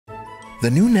The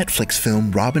new Netflix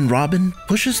film Robin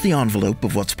pushes the envelope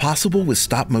of what's possible with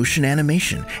stop-motion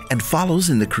animation and follows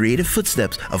in the creative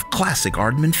footsteps of classic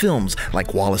Aardman films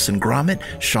like Wallace and Gromit,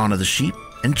 Shaun of the Sheep,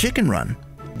 and Chicken Run.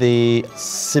 The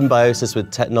symbiosis with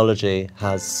technology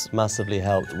has massively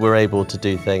helped. We're able to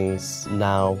do things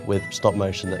now with stop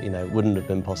motion that, wouldn't have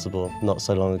been possible not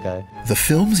so long ago. The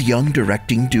film's young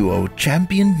directing duo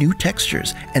championed new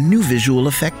textures and new visual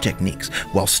effect techniques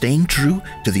while staying true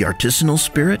to the artisanal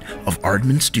spirit of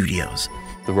Aardman Studios.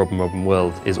 The Robin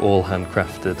world is all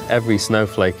handcrafted. Every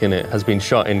snowflake in it has been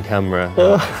shot in camera,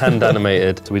 hand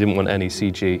animated, so we didn't want any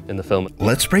CG in the film.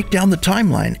 Let's break down the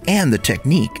timeline and the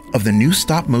technique of the new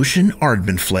stop-motion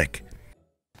Aardman flick.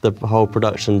 The whole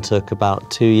production took about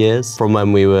 2 years, from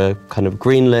when we were kind of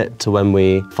greenlit to when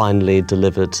we finally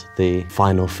delivered the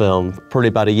final film. Probably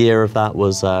about a year of that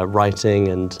was writing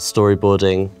and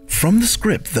storyboarding. From the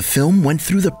script, the film went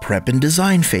through the prep and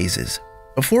design phases.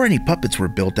 Before any puppets were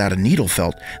built out of needle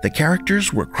felt, the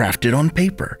characters were crafted on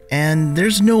paper. And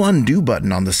there's no undo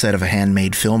button on the set of a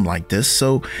handmade film like this,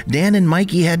 so Dan and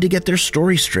Mikey had to get their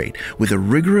story straight with a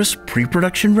rigorous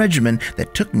pre-production regimen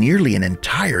that took nearly an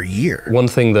entire year. One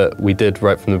thing that we did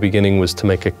right from the beginning was to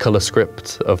make a color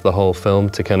script of the whole film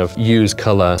to kind of use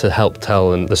color to help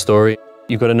tell the story.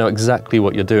 You've got to know exactly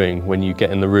what you're doing when you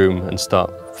get in the room and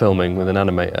start filming with an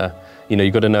animator.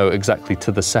 You've got to know exactly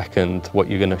to the second what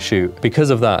you're going to shoot. Because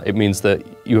of that, it means that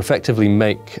you effectively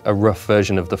make a rough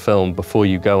version of the film before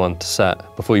you go onto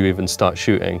set, before you even start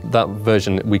shooting. That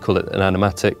version, we call it an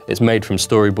animatic. It's made from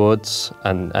storyboards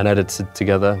and edited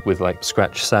together with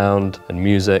scratch sound and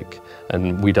music.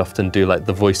 And we'd often do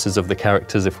the voices of the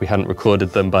characters if we hadn't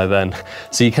recorded them by then.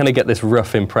 So you kind of get this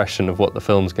rough impression of what the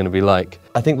film's going to be like.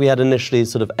 I think we had initially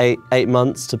sort of eight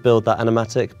months to build that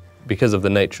animatic. Because of the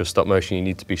nature of stop motion, you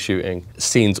need to be shooting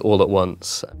scenes all at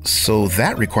once. So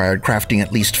that required crafting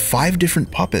at least 5 different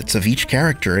puppets of each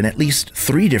character in at least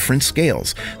 3 different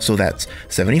scales. So that's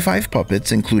 75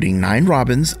 puppets, including 9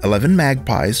 robins, 11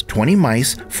 magpies, 20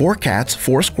 mice, 4 cats,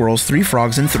 4 squirrels, 3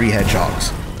 frogs, and 3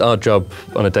 hedgehogs. Our job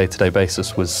on a day-to-day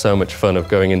basis was so much fun of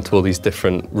going into all these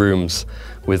different rooms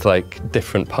with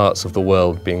different parts of the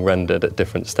world being rendered at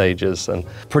different stages. And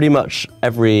pretty much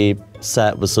every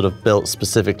set was sort of built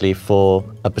specifically for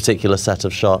a particular set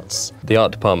of shots. The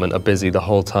art department are busy the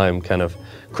whole time kind of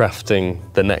crafting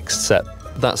the next set.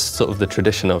 That's sort of the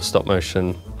tradition of stop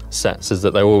motion sets, is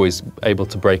that they're always able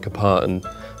to break apart and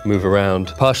move around,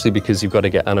 partially because you've got to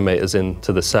get animators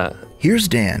into the set. Here's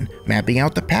Dan mapping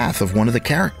out the path of one of the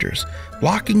characters,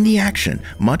 blocking the action,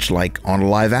 much like on a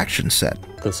live action set.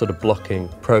 The sort of blocking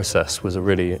process was a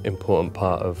really important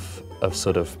part of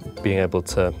sort of being able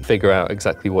to figure out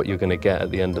exactly what you're going to get at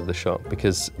the end of the shot.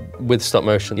 Because with stop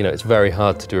motion, it's very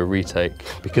hard to do a retake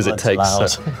because it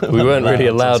takes... we weren't really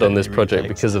allowed on this project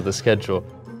because of the schedule.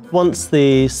 Once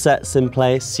the set's in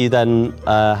place, you then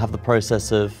have the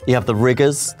process of, you have the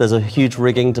riggers. There's a huge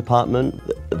rigging department.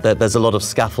 There's a lot of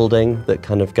scaffolding that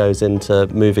kind of goes into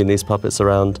moving these puppets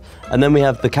around. And then we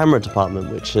have the camera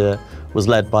department, which was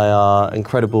led by our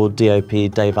incredible DOP,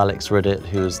 Dave Alex Riddit,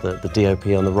 who was the DOP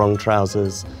on The Wrong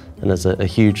Trousers, and there's a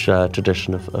huge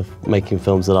tradition of making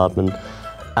films at Aardman.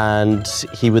 And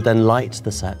he would then light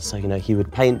the set, so he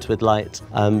would paint with light.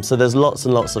 So there's lots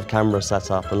and lots of camera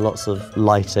setup and lots of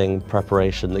lighting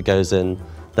preparation that goes in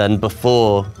then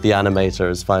before the animator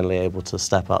is finally able to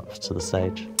step up to the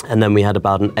stage. And then we had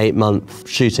about an 8-month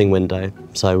shooting window,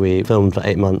 so we filmed for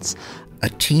 8 months. A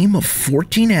team of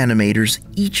 14 animators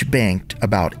each banked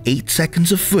about 8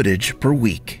 seconds of footage per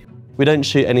week. We don't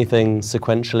shoot anything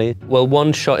sequentially. Well,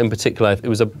 one shot in particular, it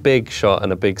was a big shot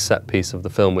and a big set piece of the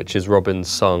film, which is Robin's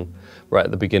song right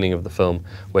at the beginning of the film,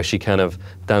 where she kind of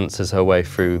dances her way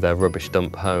through their rubbish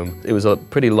dump home. It was a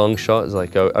pretty long shot, it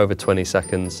was over 20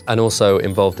 seconds, and also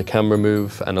involved a camera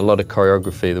move and a lot of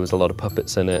choreography. There was a lot of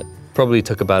puppets in it. Probably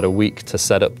took about a week to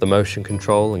set up the motion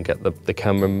control and get the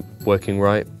camera working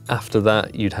right. After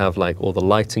that, you'd have all the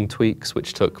lighting tweaks,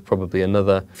 which took probably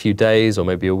another few days or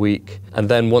maybe a week. And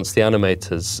then once the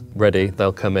animator's ready,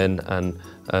 they'll come in and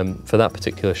for that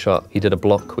particular shot, he did a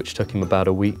block which took him about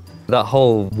a week. That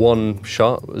whole one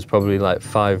shot was probably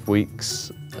 5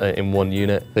 weeks in one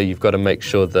unit. So you've got to make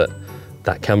sure that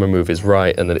that camera move is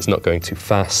right and that it's not going too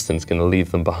fast and it's going to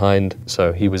leave them behind.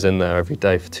 So he was in there every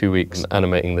day for 2 weeks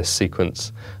animating this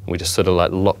sequence, and we just sort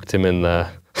of locked him in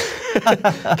there.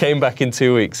 Came back in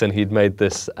 2 weeks and he'd made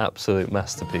this absolute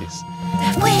masterpiece.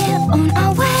 We're on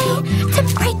our way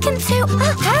to break into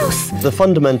a house. The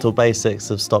fundamental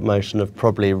basics of stop motion have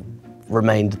probably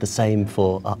remained the same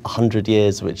for 100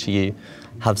 years, which you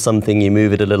have something, you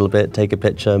move it a little bit, take a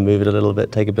picture, move it a little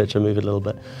bit, take a picture, move it a little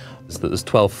bit. So there's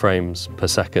 12 frames per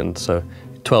second, so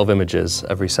 12 images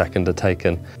every second are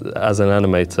taken. As an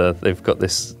animator, they've got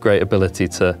this great ability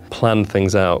to plan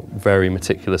things out very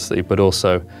meticulously, but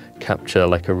also capture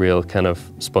like a real kind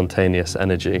of spontaneous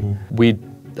energy. We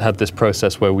had this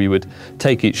process where we would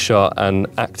take each shot and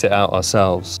act it out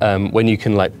ourselves. When you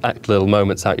can like act little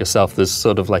moments out yourself, there's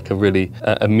sort of like a really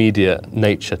immediate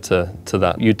nature to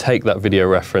that. You take that video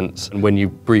reference and when you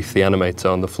brief the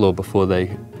animator on the floor before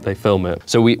they film it.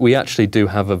 So we actually do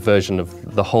have a version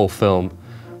of the whole film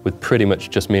with pretty much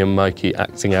just me and Mikey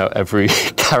acting out every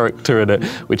character in it,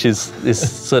 which is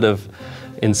sort of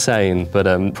insane,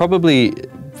 but probably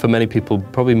for many people,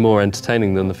 probably more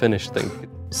entertaining than the finished thing.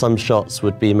 Some shots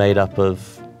would be made up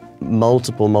of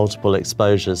multiple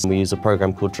exposures. We use a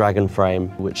program called Dragon Frame,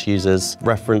 which uses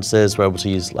references. We're able to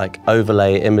use like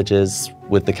overlay images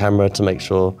with the camera to make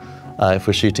sure if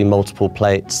we're shooting multiple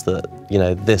plates that, you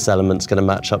know, this element's going to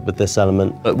match up with this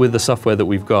element. But with the software that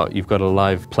we've got, you've got a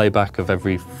live playback of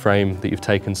every frame that you've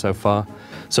taken so far.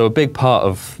 So a big part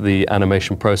of the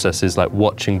animation process is like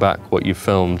watching back what you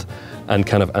filmed and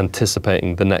kind of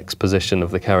anticipating the next position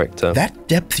of the character. That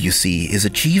depth, you see, is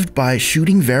achieved by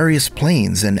shooting various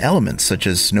planes and elements such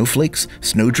as snowflakes,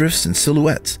 snowdrifts, and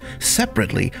silhouettes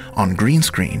separately on green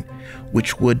screen,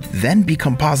 which would then be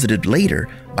composited later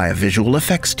by a visual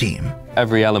effects team.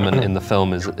 Every element in the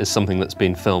film is something that's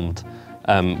been filmed,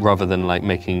 rather than like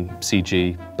making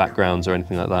CG backgrounds or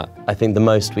anything like that. I think the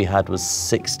most we had was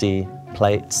 60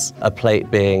 plates, a plate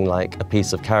being like a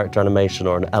piece of character animation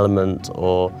or an element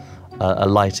or a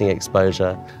lighting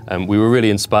exposure. We were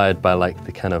really inspired by like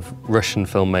the kind of Russian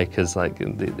filmmakers like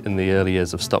in the early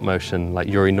years of stop motion, like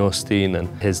Yuri Norstein and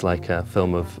his like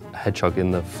film of Hedgehog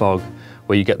in the Fog,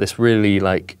 where you get this really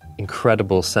like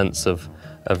incredible sense of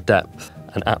depth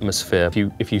and atmosphere.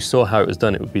 If you saw how it was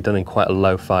done, it would be done in quite a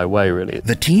lo-fi way, really.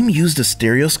 The team used a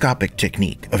stereoscopic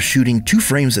technique of shooting 2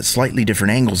 frames at slightly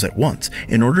different angles at once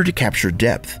in order to capture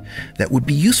depth that would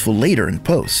be useful later in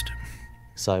post.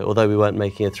 So although we weren't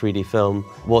making a 3D film,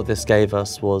 what this gave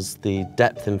us was the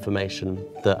depth information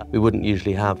that we wouldn't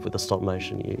usually have with a stop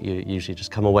motion. You usually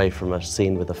just come away from a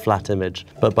scene with a flat image.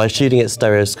 But by shooting it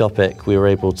stereoscopic, we were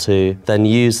able to then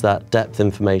use that depth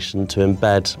information to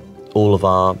embed all of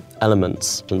our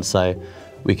elements. And so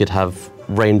we could have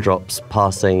raindrops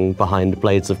passing behind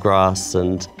blades of grass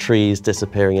and trees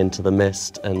disappearing into the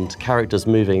mist and characters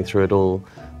moving through it all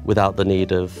without the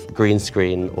need of green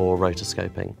screen or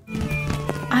rotoscoping.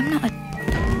 I'm not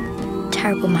a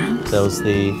terrible mouse. There was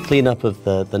the cleanup of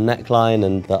the neckline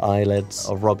and the eyelids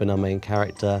of Robin, our main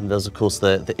character. There was, of course,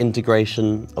 the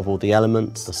integration of all the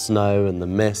elements, the snow and the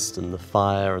mist and the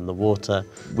fire and the water.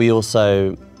 We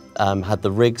also had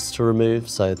the rigs to remove,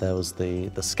 so there was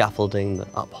the scaffolding that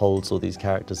upholds all these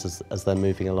characters as they're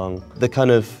moving along. The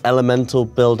kind of elemental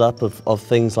build-up of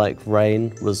things like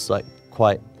rain was like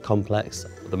quite complex.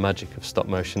 The magic of stop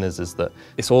motion is that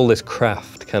it's all this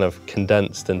craft kind of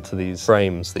condensed into these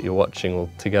frames that you're watching all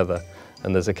together.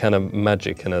 And there's a kind of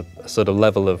magic and a sort of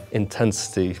level of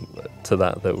intensity to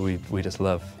that we just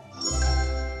love.